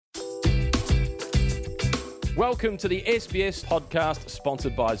Welcome to the SBS podcast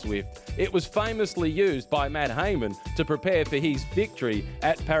sponsored by Zwift. It was famously used by Matt Hayman to prepare for his victory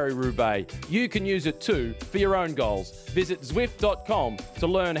at Paris-Roubaix. You can use it too for your own goals. Visit Zwift.com to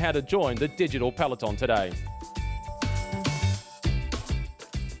learn how to join the digital peloton today.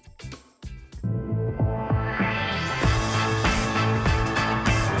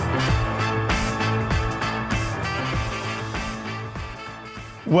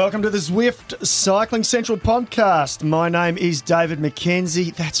 Welcome to the Zwift Cycling Central podcast. My name is David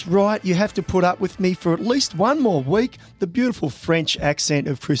McKenzie. That's right, you have to put up with me for at least one more week. The beautiful French accent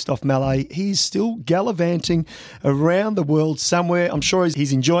of Christophe Mallet. He's still gallivanting around the world somewhere. I'm sure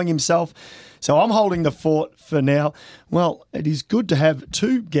he's enjoying himself. So I'm holding the fort for now. Well, it is good to have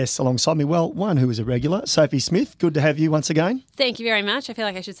two guests alongside me. Well, one who is a regular, Sophie Smith. Good to have you once again. Thank you very much. I feel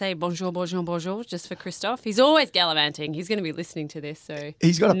like I should say bonjour, bonjour, bonjour, just for Christophe. He's always gallivanting. He's going to be listening to this, so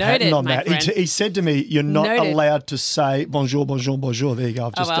he's got a pattern on that. He said to me, "You're not allowed to say bonjour, bonjour, bonjour." There you go.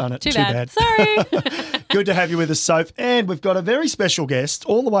 I've just done it. Too bad. Sorry. Good to have you with us, Soph. And we've got a very special guest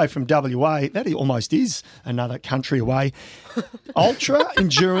all the way from WA. That almost is another country away. Ultra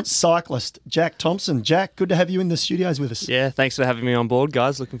endurance cyclist, Jack Thompson. Jack, good to have you in the studios with us. Yeah, thanks for having me on board,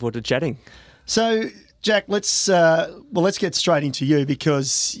 guys. Looking forward to chatting. So, Jack, let's get straight into you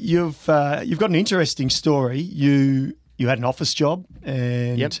because you've got an interesting story. You had an office job,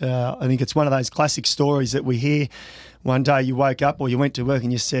 and Yep. I think it's one of those classic stories that we hear. One day you woke up or you went to work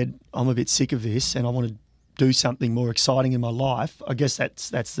and you said, "I'm a bit sick of this, and I want to do something more exciting in my life." I guess that's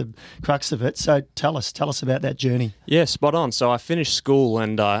the crux of it. So tell us about that journey. Yeah, spot on. So I finished school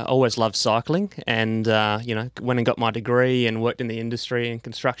and I always loved cycling and, went and got my degree and worked in the industry and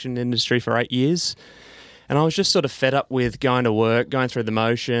construction industry for 8 years. And I was just sort of fed up with going to work, going through the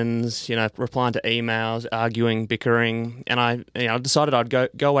motions, replying to emails, arguing, bickering. And I decided I'd go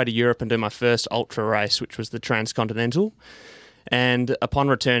away to Europe and do my first ultra race, which was the Transcontinental. And upon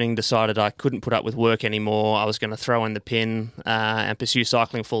returning, decided I couldn't put up with work anymore. I was going to throw in the pin and pursue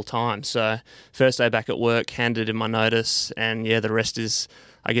cycling full time. So first day back at work, handed in my notice, and the rest is,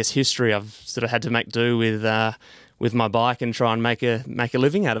 I guess, history. I've sort of had to make do with my bike and try and make a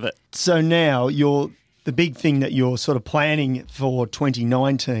living out of it. So now the big thing that you're sort of planning for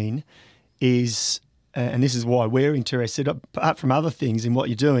 2019 is, and this is why we're interested, apart from other things in what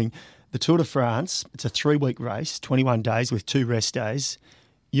you're doing, the Tour de France. It's a 3-week race, 21 days with 2 rest days.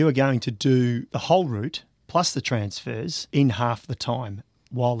 You are going to do the whole route plus the transfers in half the time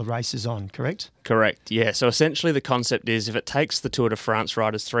while the race is on, correct? Correct, yeah. So essentially the concept is if it takes the Tour de France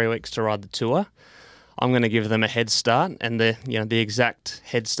riders 3 weeks to ride the Tour, I'm going to give them a head start, and the exact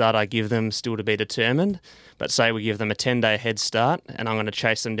head start I give them still to be determined. But say we give them a 10-day head start, and I'm going to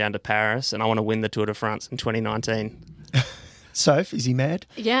chase them down to Paris, and I want to win the Tour de France in 2019. Soph, is he mad?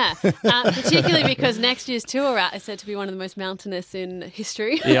 Yeah, particularly because next year's tour route is said to be one of the most mountainous in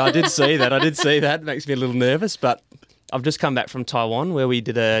history. Yeah, I did see that. It makes me a little nervous, but I've just come back from Taiwan where we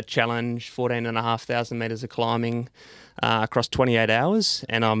did a challenge, 14,500 metres of climbing across 28 hours,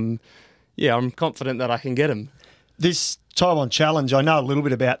 and I'm confident that I can get him. This Taiwan challenge, I know a little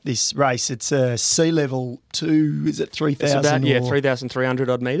bit about this race. It's a sea level to, is it 3,000? It's about, 3,300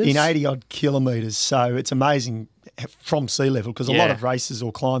 odd metres. In 80 odd kilometres. So it's amazing from sea level because a lot of races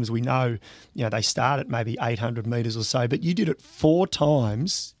or climbs we know, they start at maybe 800 metres or so. But you did it 4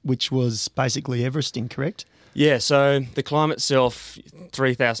 times, which was basically Everesting, correct? Yeah, so the climb itself,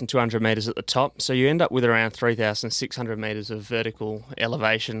 3,200 metres at the top. So you end up with around 3,600 metres of vertical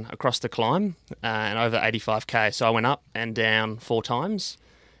elevation across the climb and over 85k. So I went up and down 4 times.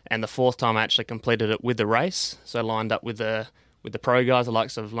 And the 4th time I actually completed it with the race. So I lined up with the pro guys, the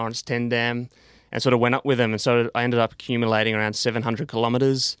likes of Lawrence Tendam, and sort of went up with them. And so I ended up accumulating around 700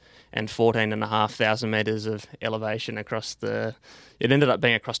 kilometres and 14,500 metres of elevation across it ended up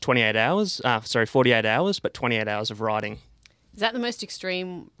being across 48 hours, but 28 hours of riding. Is that the most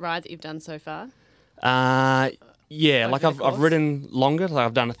extreme ride that you've done so far? Yeah, I've ridden longer.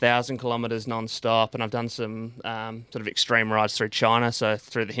 I've done 1,000 kilometres non-stop, and I've done some sort of extreme rides through China, so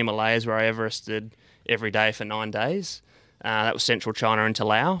through the Himalayas where I Everested every day for 9 days. That was central China into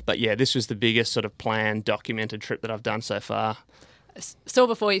Laos. But yeah, this was the biggest sort of planned, documented trip that I've done so far. So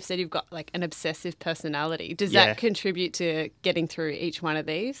before you've said you've got like an obsessive personality. Does that contribute to getting through each one of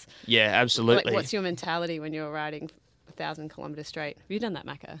these? Yeah, absolutely. Like, what's your mentality when you're riding 1,000 kilometres straight? Have you done that,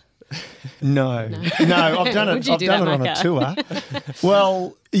 Macca? No, I've done it. I've done it on a tour.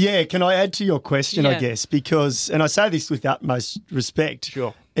 Well, yeah. Can I add to your question? I guess because, and I say this with utmost respect.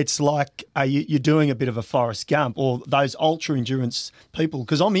 Sure. It's like you're doing a bit of a Forrest Gump or those ultra endurance people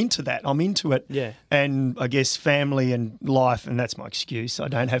because I'm into that. I'm into it. Yeah. And I guess family and life, and that's my excuse. I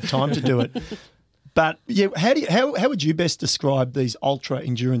don't have time to do it. But yeah, how would you best describe these ultra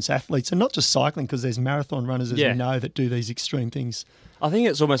endurance athletes, and not just cycling, because there's marathon runners, as we know, that do these extreme things? I think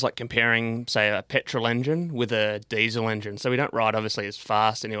it's almost like comparing, say, a petrol engine with a diesel engine. So we don't ride, obviously, as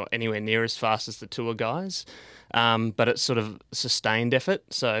fast, anywhere near as fast as the tour guys, but it's sort of sustained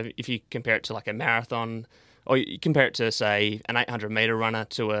effort. So if you compare it to like a marathon, or you compare it to, say, an 800-metre runner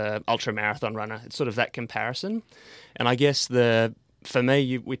to a ultra-marathon runner, it's sort of that comparison. And I guess for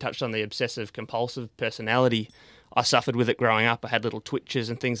me, we touched on the obsessive-compulsive personality. I suffered with it growing up. I had little twitches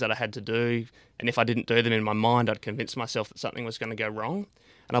and things that I had to do, and if I didn't do them in my mind, I'd convince myself that something was going to go wrong.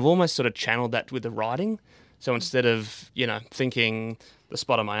 And I've almost sort of channeled that with the riding. So instead of, thinking the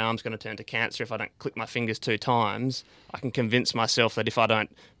spot on my arm's going to turn to cancer if I don't click my fingers 2 times, I can convince myself that if I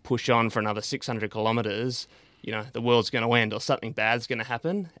don't push on for another 600 kilometres, the world's going to end or something bad's going to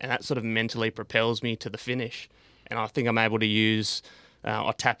happen. And that sort of mentally propels me to the finish. And I think I'm able to use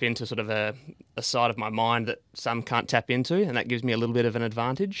or tap into sort of a side of my mind that some can't tap into, and that gives me a little bit of an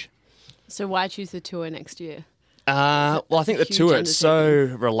advantage. So why choose the Tour next year? Well, I think the Tour, it's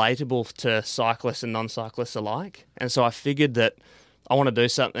so relatable to cyclists and non-cyclists alike. And so I figured that I want to do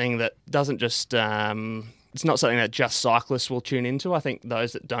something that doesn't just... it's not something that just cyclists will tune into. I think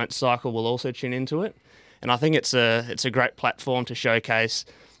those that don't cycle will also tune into it. And I think it's a great platform to showcase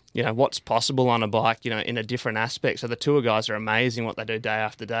what's possible on a bike, in a different aspect. So the tour guys are amazing what they do day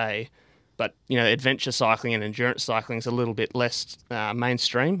after day. But, adventure cycling and endurance cycling is a little bit less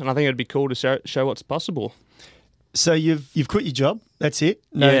mainstream. And I think it'd be cool to show what's possible. So you've quit your job? That's it?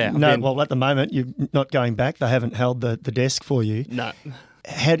 Well, at the moment, you're not going back. They haven't held the desk for you. No.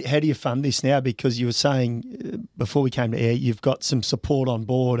 How do you fund this now? Because you were saying before we came to air, you've got some support on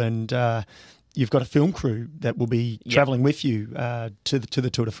board and you've got a film crew that will be travelling with you to the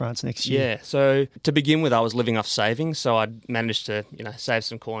Tour de France next year. Yeah, so to begin with, I was living off savings, so I'd managed to save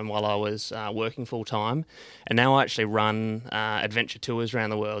some coin while I was working full-time, and now I actually run adventure tours around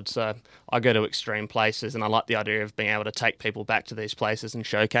the world. So I go to extreme places, and I like the idea of being able to take people back to these places and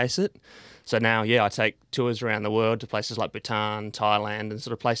showcase it. So now, I take tours around the world to places like Bhutan, Thailand, and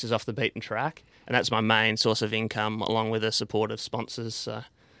sort of places off the beaten track, and that's my main source of income, along with the support of sponsors, so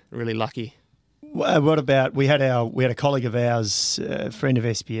really lucky. What about we had a colleague of ours, a friend of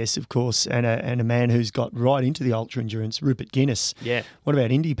SBS, of course, and a man who's got right into the ultra endurance, Rupert Guinness. Yeah. What about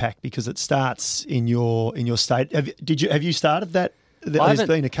IndyPac? Because it starts in your state. Have you started that? There's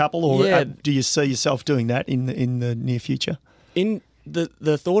been a couple, or do you see yourself doing that in the near future?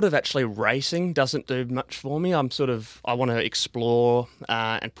 The thought of actually racing doesn't do much for me. I want to explore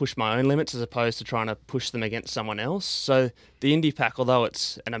and push my own limits as opposed to trying to push them against someone else. So the IndyPac, although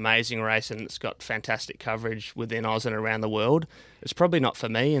it's an amazing race and it's got fantastic coverage within Oz and around the world, it's probably not for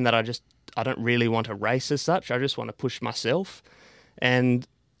me in that I don't really want to race as such. I just want to push myself. And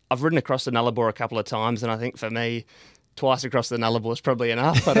I've ridden across the Nullarbor a couple of times, and I think for me, twice across the Nullarbor is probably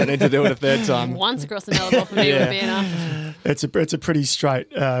enough. I don't need to do it a third time. Once across the Nullarbor for me would be enough. It's a pretty straight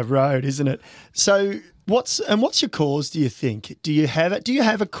road, isn't it? So what's your cause, do you think? Do you have it? Do you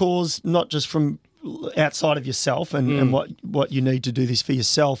have a cause not just from outside of yourself and what you need to do this for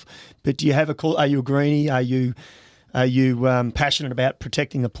yourself, but do you have a cause? Are you a greenie? Are you passionate about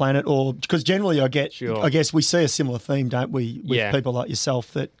protecting the planet? Or because generally I guess we see a similar theme, don't we, with people like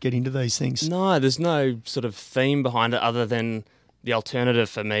yourself that get into these things? No, there's no sort of theme behind it other than the alternative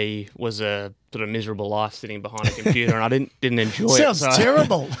for me was a sort of miserable life sitting behind a computer, and I didn't enjoy it. Sounds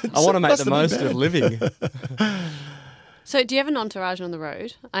terrible. I want to make the most of living. So do you have an entourage on the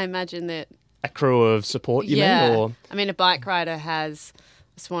road? I imagine that... A crew of support, you mean? Or? I mean, a bike rider has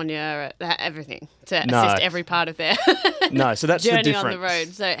Sonia, everything to assist every part of their no, so that's journey the difference. On the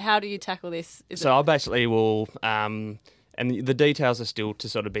road. So how do you tackle this? I basically will... and the details are still to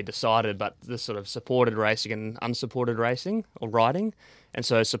sort of be decided, but the sort of supported racing and unsupported racing or riding. And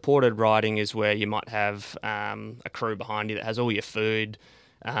so supported riding is where you might have a crew behind you that has all your food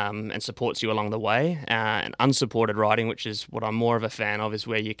and supports you along the way. And unsupported riding, which is what I'm more of a fan of, is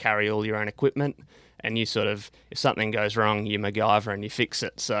where you carry all your own equipment and you sort of, if something goes wrong, you MacGyver and you fix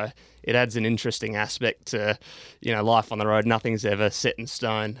it. So it adds an interesting aspect to, life on the road. Nothing's ever set in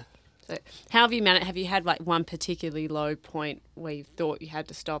stone. So how have you managed? Have you had like one particularly low point where you thought you had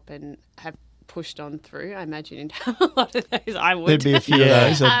to stop and have pushed on through? I imagine you'd have a lot of those. I would. There'd be a few of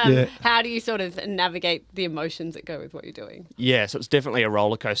those. How do you sort of navigate the emotions that go with what you're doing? Yeah, so it's definitely a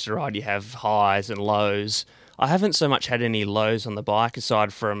roller coaster ride. You have highs and lows. I haven't so much had any lows on the bike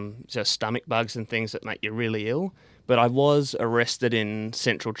aside from just stomach bugs and things that make you really ill. But I was arrested in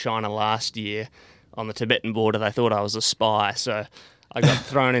central China last year on the Tibetan border. They thought I was a spy, so I got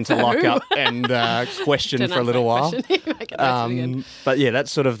thrown into lockup and questioned for a little while. But yeah,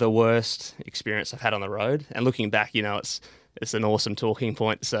 that's sort of the worst experience I've had on the road. And looking back, it's an awesome talking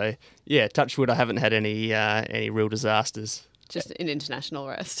point. So yeah, touch wood, I haven't had any real disasters. Just an international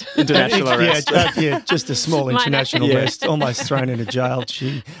arrest. International arrest. Just a small international arrest, almost thrown into jail.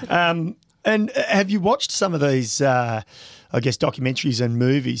 Gee. And have you watched some of these, documentaries and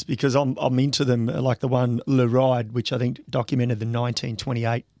movies? Because I'm into them, like the one Le Ride, which I think documented the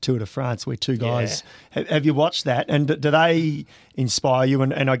 1928 Tour de France, where two guys. Yeah. Have you watched that? And do they inspire you?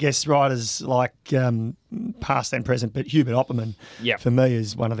 And I guess riders like past and present, but Hubert Opperman, for me,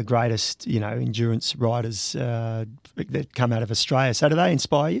 is one of the greatest, endurance riders that come out of Australia. So do they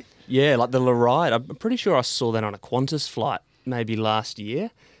inspire you? Yeah, like the Le Ride. I'm pretty sure I saw that on a Qantas flight maybe last year.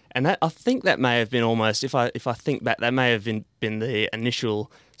 And that, I think that may have been almost, if I think back, that may have been the initial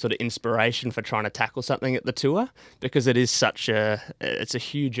sort of inspiration for trying to tackle something at the tour, because it is it's a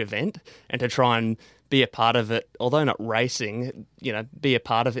huge event, and to try and be a part of it, although not racing, be a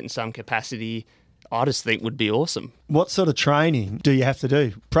part of it in some capacity, I just think would be awesome. What sort of training do you have to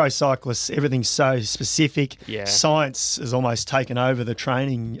do? Pro cyclists, everything's so specific. Yeah. Science has almost taken over the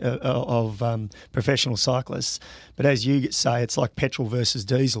training of professional cyclists. But as you say, it's like petrol versus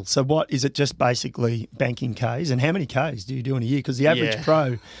diesel. So what is it, just basically banking Ks? And how many Ks do you do in a year? Because the average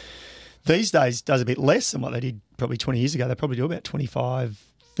pro these days does a bit less than what they did probably 20 years ago. They probably do about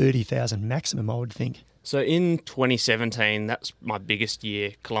 30,000 maximum, I would think. So in 2017, that's my biggest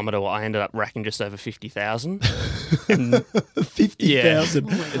year kilometre. I ended up racking just over 50,000. 50,000. Yeah,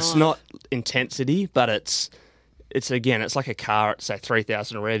 it's not intensity, but it's like a car at say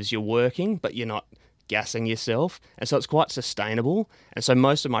 3,000 revs. You're working, but you're not gassing yourself, and so it's quite sustainable. And so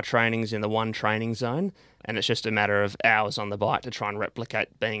most of my training's in the one training zone, and it's just a matter of hours on the bike to try and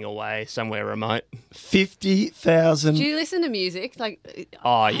replicate being away somewhere remote. 50,000. Do you listen to music?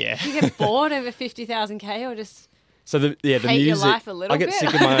 Oh yeah. Do you get bored over 50,000 K, or just the hate music? Your life a little I get bit?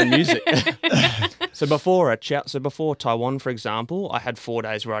 sick of my own music. So before Taiwan, for example, I had 4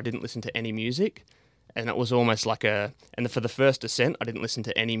 days where I didn't listen to any music. And it was almost like for the first descent, I didn't listen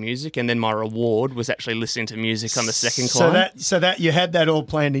to any music. And then my reward was actually listening to music on the second climb. So that you had that all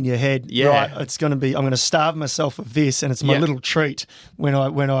planned in your head. Yeah. Right, it's going to be, I'm going to starve myself of this, and it's my little treat when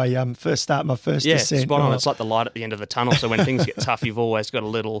I first start my first descent. Yeah, spot on. It's like the light at the end of the tunnel. So when things get tough, you've always got a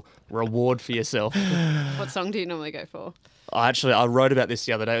little reward for yourself. What song do you normally go for? I wrote about this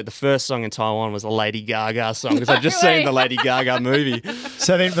the other day. The first song in Taiwan was a Lady Gaga song, because I'd just seen the Lady Gaga movie.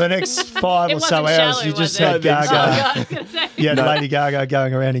 So then for the next 5 or so hours, you just had Gaga. You had Lady Gaga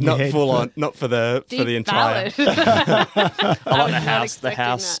going around in your head. Not full on, not for the entire. I like the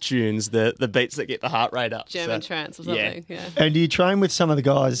house tunes, the beats that get the heart rate up. German trance or something. Yeah. And do you train with some of the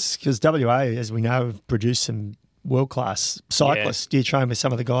guys? Because WA, as we know, have produced some world-class cyclists. Do you train with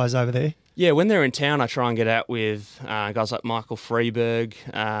some of the guys over there? Yeah, when they're in town, I try and get out with guys like Michael Freeberg,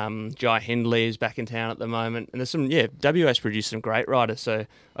 Jai Hindley is back in town at the moment. And there's WA's produced some great riders. So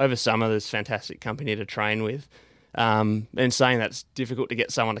over summer, there's fantastic company to train with. And saying that, it's difficult to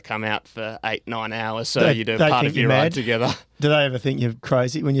get someone to come out for 8-9 hours so you do part of your ride together. Do they ever think you're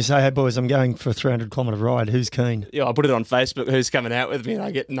crazy when you say, hey boys, I'm going for a 300-kilometre ride, who's keen? Yeah, I put it on Facebook, who's coming out with me, and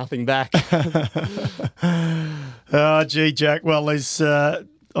I get nothing back. Oh, gee, Jack, well,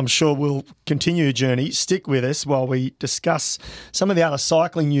 I'm sure we'll continue your journey. Stick with us while we discuss some of the other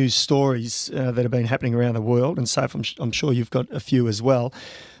cycling news stories that have been happening around the world, and so I'm sure you've got a few as well.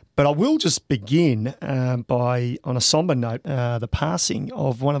 But I will just begin by, on a sombre note, the passing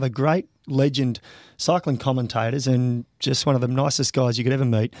of one of the great legend cycling commentators and just one of the nicest guys you could ever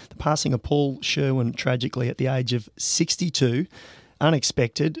meet. The passing of Paul Sherwin, tragically, at the age of 62.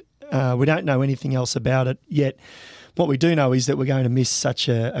 Unexpected. We don't know anything else about it yet. What we do know is that we're going to miss such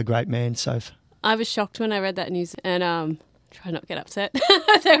a great man, Soph. I was shocked when I read that news, and try not to get upset.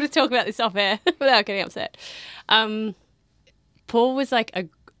 I was able to talk about this off air without getting upset. Paul was like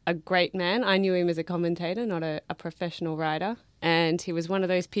a great man. I knew him as a commentator, not a professional rider. And he was one of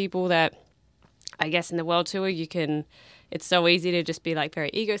those people that, I guess in the World Tour, it's so easy to just be like very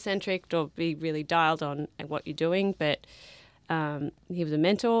egocentric or be really dialed on what you're doing. But he was a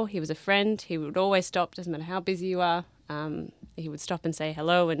mentor, he was a friend. He would always stop, doesn't matter how busy you are. He would stop and say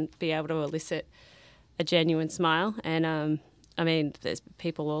hello and be able to elicit a genuine smile. And there's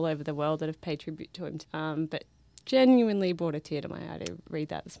people all over the world that have paid tribute to him. But genuinely brought a tear to my eye to read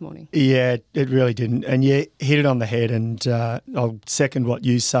that this morning. Yeah, it really didn't. And you hit it on the head, and I'll second what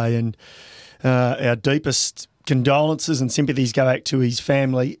you say. And our deepest condolences and sympathies go out to his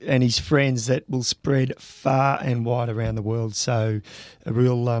family and his friends that will spread far and wide around the world. So a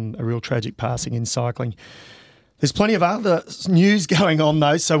real tragic passing in cycling. There's plenty of other news going on,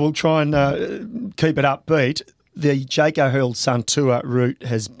 though, so we'll try and keep it upbeat. The Jake O'Hurl Sun Tour route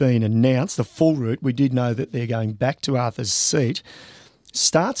has been announced, the full route. We did know that they're going back to Arthur's Seat.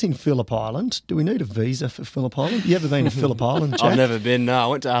 Starts in Phillip Island. Do we need a visa for Phillip Island? You ever been to Phillip Island, Jack? I've never been. No, I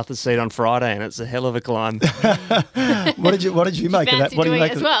went to Arthur's Seat on Friday, and it's a hell of a climb. What did you make of that? What do you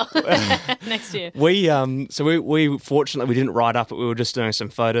make as well next year? We fortunately we didn't ride up it. We were just doing some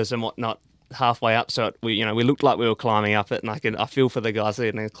photos and whatnot halfway up, so we looked like we were climbing up it, and I feel for the guys that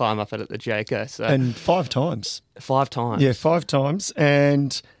are going to climb up it at the Jaco. So And 5 times. 5 times. Yeah, 5 times.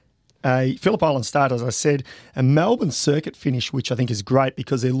 And a Phillip Island start, as I said, a Melbourne circuit finish, which I think is great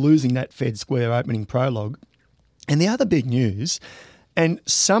because they're losing that Fed Square opening prologue. And the other big news, and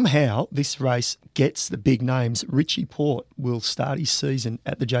somehow this race gets the big names, Richie Port will start his season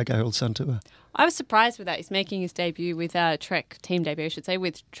at the Jake O'Hurl Sun Tour. I was surprised with that. He's making his debut with Trek, team debut, I should say,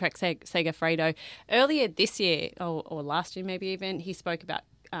 with Trek Segafredo. Earlier this year, or last year maybe even, he spoke about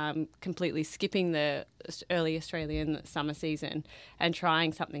completely skipping the early Australian summer season and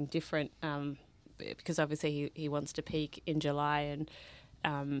trying something different because obviously he wants to peak in July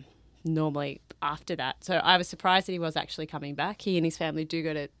and normally after that. So I was surprised that he was actually coming back. He and his family do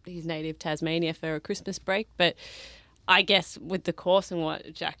go to his native Tasmania for a Christmas break, but I guess with the course and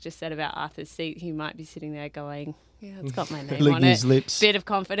what Jack just said about Arthur's Seat, he might be sitting there going, yeah, it's got my name on his it. Lips. Bit of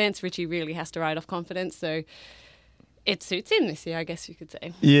confidence. Richie really has to ride off confidence, so it suits him this year, I guess you could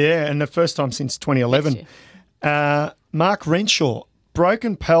say. Yeah, and the first time since 2011. Mark Renshaw,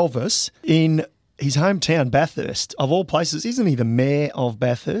 broken pelvis in his hometown, Bathurst, of all places. Isn't he the mayor of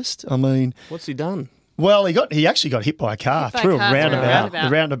Bathurst? I mean, What's he done? well, he actually got hit by a car through a roundabout.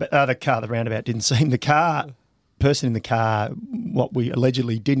 The roundabout didn't see him. The person in the car, what we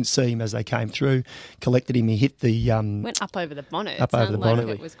allegedly didn't see him as they came through, collected him. He hit the went up over the bonnet. Up It over sounded the bonnet.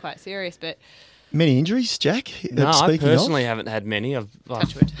 like it was quite serious, but many injuries, Jack. No, I Speaking personally haven't had many.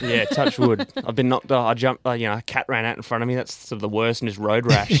 Touch wood. Yeah, touch wood. I've been knocked off. I jumped. A cat ran out in front of me. That's sort of the worst, and just road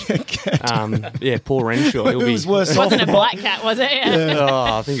rash. Poor Renshaw. It was worse it off. wasn't a black cat, was it? Yeah.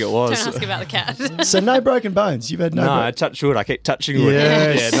 Oh, I think it was. Don't ask about the cat. So no broken bones. You've had No, touch wood. I keep touching wood.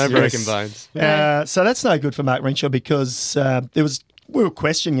 Yes, no broken yes. bones. So that's no good for Mark Renshaw because we were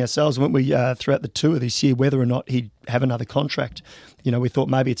questioning ourselves, weren't we, throughout the tour this year, whether or not he'd have another contract. We thought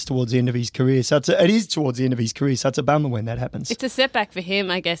maybe it's towards the end of his career. So it is towards the end of his career. So it's a bummer when that happens. It's a setback for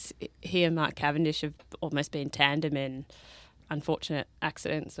him. I guess he and Mark Cavendish have almost been tandem in unfortunate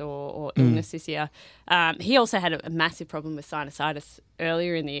accidents or illness this year. He also had a massive problem with sinusitis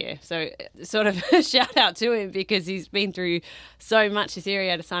earlier in the year. So sort of a shout out to him because he's been through so much this year. He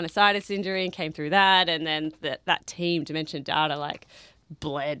had a sinusitis injury and came through that. And then that team, Dimension Data,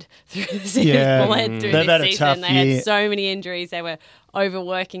 bled through the season. They've had a tough They year. had so many injuries. They were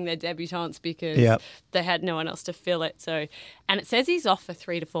overworking their debutants because they had no one else to fill it. So, and it says he's off for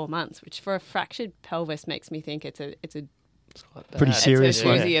 3 to 4 months, which for a fractured pelvis makes me think it's a Pretty serious it's a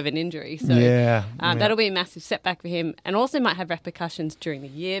one. doozy of an injury. So that'll be a massive setback for him and also might have repercussions during the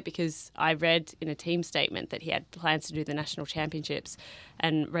year because I read in a team statement that he had plans to do the national championships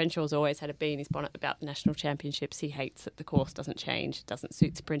and Renshaw's always had a bee in his bonnet about the national championships. He hates that the course doesn't change. It doesn't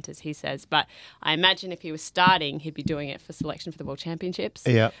suit sprinters, he says. But I imagine if he was starting, he'd be doing it for selection for the World Championships.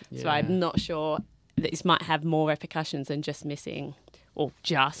 Yeah. So I'm not sure that this might have more repercussions than just missing 3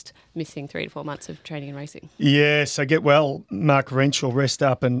 to 4 months of training and racing. Yeah, so get well, Mark Renshaw, rest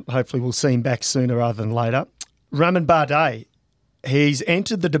up, and hopefully we'll see him back sooner rather than later. Raman Bardet, he's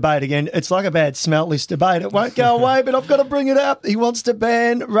entered the debate again. It's like a bad smell, this debate. It won't go away, but I've got to bring it up. He wants to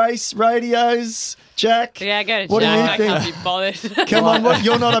ban race radios. Jack, Yeah, go to what Jack. do you I think? can't be bothered. Come on,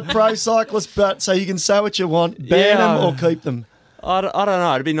 you're not a pro cyclist, but so you can say what you want. Ban them or keep them. I don't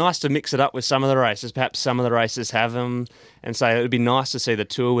know. It'd be nice to mix it up with some of the races. Perhaps some of the races have them, and so it'd be nice to see the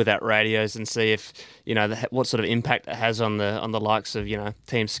tour without radios and see if what sort of impact it has on the likes of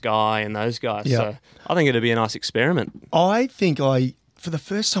Team Sky and those guys. Yeah. So I think it'd be a nice experiment. I think for the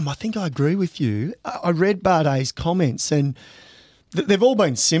first time, I think I agree with you. I read Bardet's comments and they've all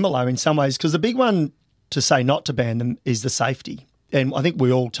been similar in some ways because the big one to say not to ban them is the safety. And I think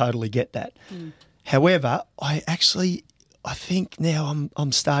we all totally get that. However, I think now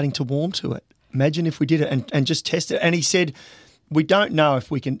I'm starting to warm to it. Imagine if we did it and just test it. And he said, we don't know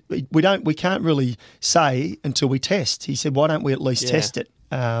if we can, we can't really say until we test. He said, why don't we at least test it?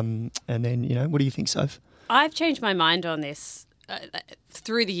 And then, what do you think, Soph? I've changed my mind on this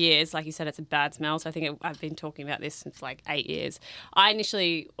through the years. Like you said, it's a bad smell. So I think I've been talking about this since 8 years. I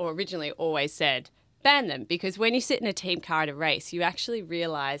originally always said ban them, because when you sit in a team car at a race, you actually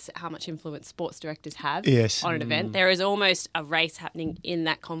realise how much influence sports directors have on an event. There is almost a race happening in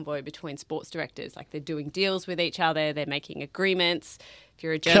that convoy between sports directors. Like, they're doing deals with each other, they're making agreements. If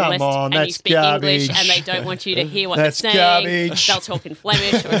you're a journalist and you speak English and they don't want you to hear what they're saying, they'll talk in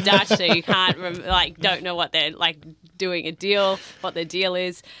Flemish or Dutch, so you can't don't know what they're doing a deal, what their deal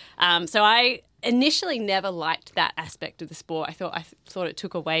is. So I initially never liked that aspect of the sport. I thought it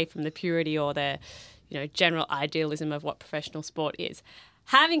took away from the purity or the general idealism of what professional sport is.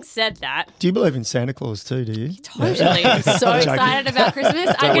 Having said that... Do you believe in Santa Claus too, do you? Totally. I'm so excited about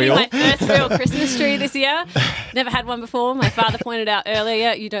Christmas. I'm getting my first real Christmas tree this year. Never had one before. My father pointed out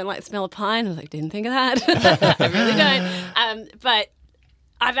earlier, you don't like the smell of pine. I was like, didn't think of that. I really don't. But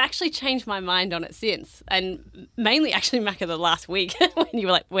I've actually changed my mind on it since. And mainly actually, Macca, the last week when you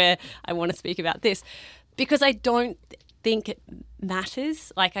were like, where I want to speak about this. Because I don't think it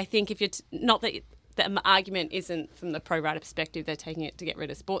matters. Like, I think if you're... not that... The argument isn't from the pro-rider perspective, they're taking it to get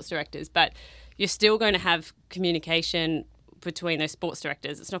rid of sports directors, but you're still going to have communication between those sports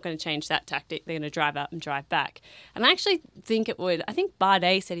directors. It's not going to change that tactic. They're going to drive up and drive back. And I actually think it would. I think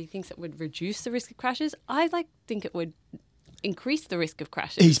Bardet said he thinks it would reduce the risk of crashes. I think it would increase the risk of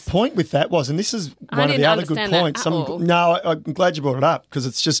crashes. His point with that was, and this is one of the other good points. No, I'm glad you brought it up because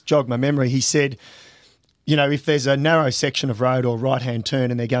it's just jogged my memory. He said, if there's a narrow section of road or right-hand turn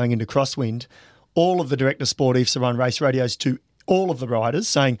and they're going into crosswind, all of the director sportifs are on race radios to all of the riders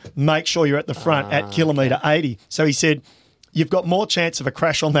saying, make sure you're at the front at kilometre 80. So he said, you've got more chance of a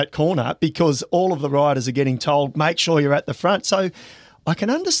crash on that corner because all of the riders are getting told, make sure you're at the front. So I can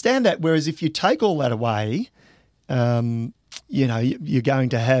understand that. Whereas if you take all that away, you're going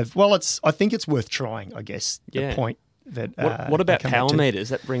to have, I think it's worth trying, I guess, the point. What about power meters?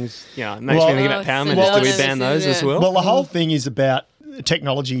 That brings, makes me think about power meters. Do we ban those as well? Well, the whole thing is about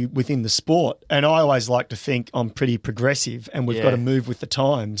technology within the sport, and I always like to think I'm pretty progressive and we've got to move with the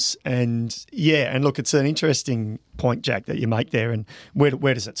times. And look, it's an interesting point, Jack, that you make there. And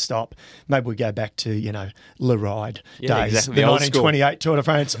where does it stop? Maybe we go back to Le Ride days, exactly. The 1928 Tour de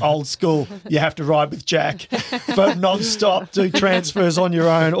France, old school. You have to ride with Jack for non-stop, do transfers on your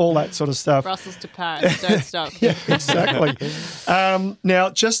own, all that sort of stuff. Brussels to Paris, don't stop. Yeah, exactly.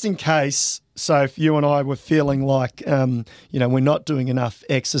 Now, just in case. So if you and I were feeling like, we're not doing enough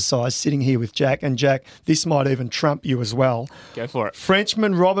exercise, sitting here with Jack, and Jack, this might even trump you as well. Go for it.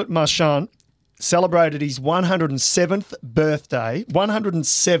 Frenchman Robert Marchand celebrated his 107th birthday,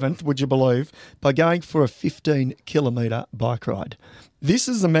 107th, would you believe, by going for a 15-kilometre bike ride. This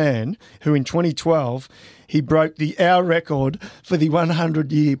is the man who in 2012, he broke the hour record for the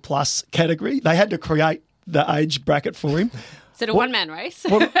 100-year-plus category. They had to create the age bracket for him. Is it a one-man race?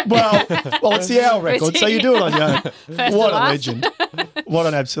 Well, it's the hour record, so you do it on your own. What a legend. What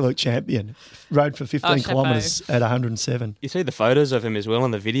an absolute champion. Rode for 15 kilometres at 107. You see the photos of him as well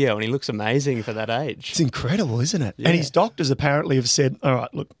in the video, and he looks amazing for that age. It's incredible, isn't it? Yeah. And his doctors apparently have said, all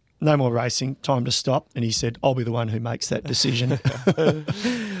right, look, no more racing, time to stop. And he said, I'll be the one who makes that decision.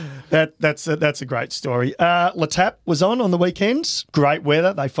 That's a great story. L'Etape was on the weekend. Great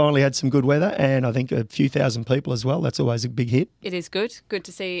weather. They finally had some good weather, and I think a few thousand people as well. That's always a big hit. It is good. Good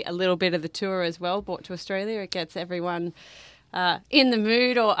to see a little bit of the tour as well brought to Australia. It gets everyone in the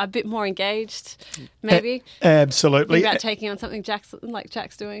mood or a bit more engaged, maybe. Absolutely. Think about taking on something Jack's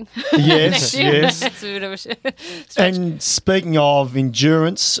doing. Yes, yes. It's a bit of a stretch. And speaking of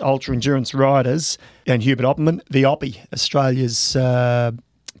endurance, ultra endurance riders, and Hubert Opperman, the Oppie, Australia's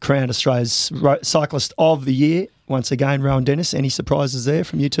crowned Australia's cyclist of the year. Once again, Rowan Dennis. Any surprises there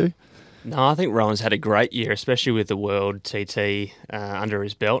from you two? No, I think Rowan's had a great year, especially with the World TT under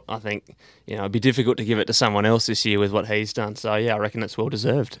his belt. I think it'd be difficult to give it to someone else this year with what he's done. So, I reckon it's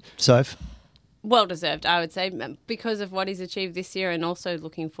well-deserved. Soph? Well-deserved, I would say, because of what he's achieved this year, and also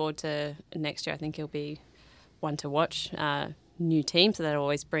looking forward to next year. I think he'll be one to watch. New team, so that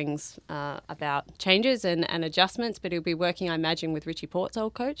always brings about changes and adjustments, but he'll be working, I imagine, with Richie Port's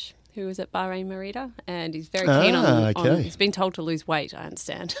old coach, who was at Bahrain Merida, and he's very keen on he's been told to lose weight, I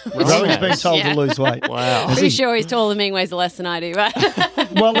understand. Rowan's been told to lose weight. Wow. Pretty sure he's taller than me and weighs less than I do, right?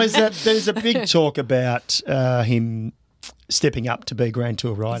 Well, there's a big talk about him stepping up to be Grand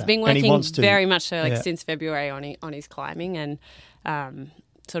Tour rider. He's been working very much so since February on his climbing and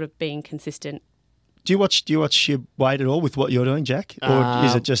sort of being consistent. Do you watch your weight at all with what you're doing, Jack? Or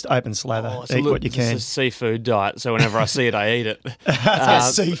is it just open slather? Eat what you can? It's a seafood diet, so whenever I see it, I eat it.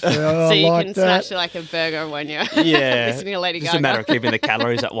 Seafood. So you can smash it like a burger when you're listening to Lady Gaga. It's a matter of keeping the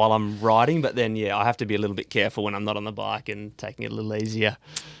calories up while I'm riding, but then, I have to be a little bit careful when I'm not on the bike and taking it a little easier.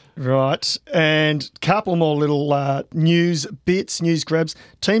 Right. And a couple more little news grabs.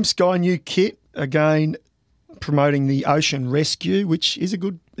 Team Sky new kit. again, promoting the ocean rescue, which is a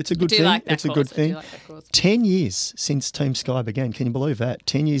good thing. Like that it's cause. a good thing. I do like that cause. 10 years since Team Sky began. Can you believe that?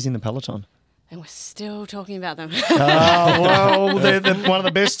 10 years in the peloton. And we're still talking about them. Oh, well, they're one of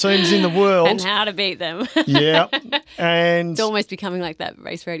the best teams in the world. And how to beat them. Yeah. And it's almost becoming like that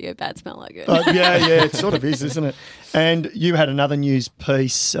race radio bad smell like it. yeah, it sort of is, isn't it? And you had another news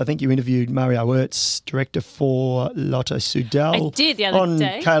piece. I think you interviewed Mario Ertz, director for Lotto Soudal. I did the other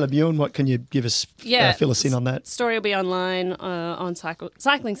day. On Caleb Ewan. What can you give us, fill us in on that? Story will be online on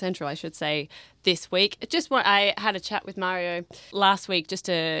Cycling Central, I should say, this week. I had a chat with Mario last week just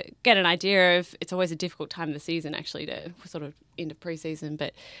to get an idea of, it's always a difficult time of the season actually to sort of into pre-season,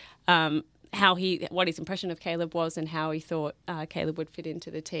 but what his impression of Caleb was and how he thought Caleb would fit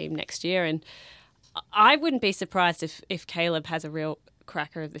into the team next year. And I wouldn't be surprised if Caleb has a real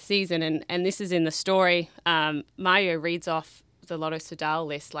cracker of the season. And this is in the story. Mario reads off the Lotto Soudal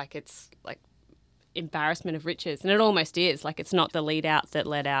list like it's like embarrassment of riches, and it almost is. Like, it's not the lead out that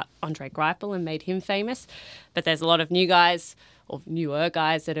led out Andre Greipel and made him famous, but there's a lot of new guys or newer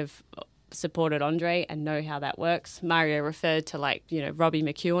guys that have supported Andre and know how that works. Mario referred to Robbie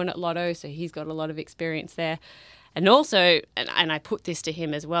McEwen at Lotto, so he's got a lot of experience there. And also, and I put this to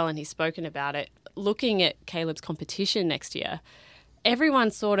him as well, and he's spoken about it, looking at Caleb's competition next year,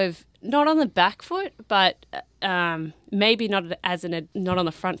 everyone's sort of not on the back foot, but maybe not on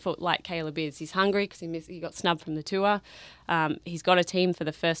the front foot like Caleb is. He's hungry because he got snubbed from the tour. He's got a team for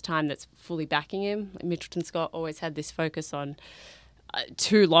the first time that's fully backing him. Mitchelton Scott always had this focus on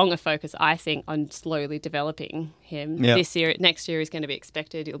too long a focus, I think, on slowly developing him. Yep. Next year, he's going to be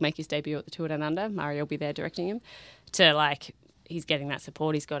expected. He'll make his debut at the Tour Down Under. Mario will be there directing him to he's getting that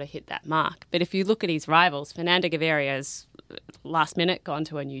support. He's got to hit that mark. But if you look at his rivals, Fernando Gaviria's last minute gone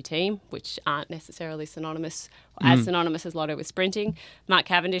to a new team, which aren't necessarily synonymous as Lotto with sprinting. Mark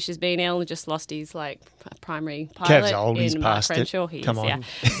Cavendish has been ill and just lost his primary pilot. Cav's old, he's in Mark past Crenshaw. it. Come on. Yeah.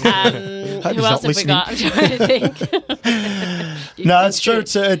 Who else have we got? I'm trying to think. No, it's true.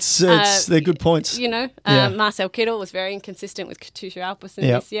 They're good points. Marcel Kittel was very inconsistent with Katusha Alpecin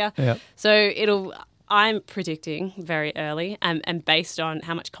this year. Yep. So I'm predicting very early and based on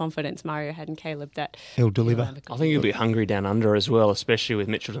how much confidence Mario had in Caleb that he'll deliver. I think he'll be hungry down under as well, especially with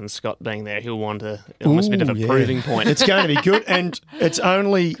Mitchelton Scott being there. He'll want almost a bit of a proving point. It's going to be good, and it's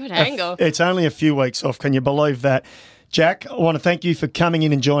only good angle. It's only a few weeks off. Can you believe that? Jack, I want to thank you for coming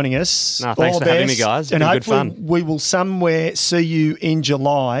in and joining us. No, thanks for having me, guys. It's been good fun. We will somewhere see you in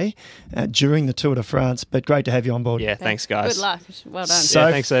July during the Tour de France, but great to have you on board. Yeah, thanks, guys. Good luck. Well done.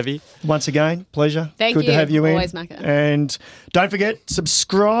 Thanks, Sophie. Once again, pleasure. Thank Good you. to have you Always, in. Macca. And don't forget,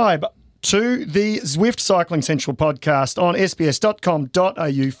 subscribe to the Zwift Cycling Central podcast on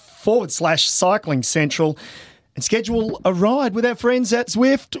sbs.com.au/Cycling Central and schedule a ride with our friends at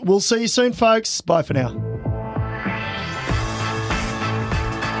Zwift. We'll see you soon, folks. Bye for now.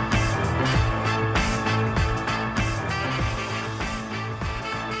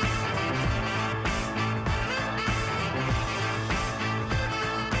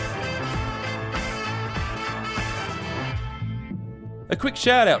 A quick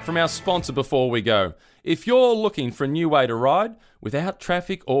shout out from our sponsor before we go. If you're looking for a new way to ride without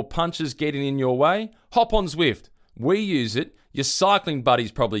traffic or punches getting in your way, hop on Zwift. We use it, your cycling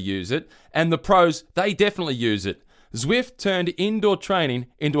buddies probably use it, and the pros, they definitely use it. Zwift turned indoor training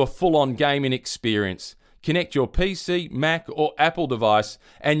into a full-on gaming experience. Connect your PC, Mac or Apple device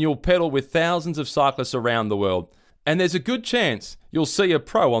and you'll pedal with thousands of cyclists around the world. And there's a good chance you'll see a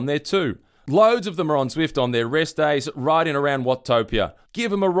pro on there too. Loads of them are on Zwift on their rest days, riding around Watopia.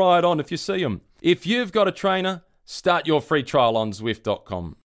 Give them a ride on if you see them. If you've got a trainer, start your free trial on Zwift.com.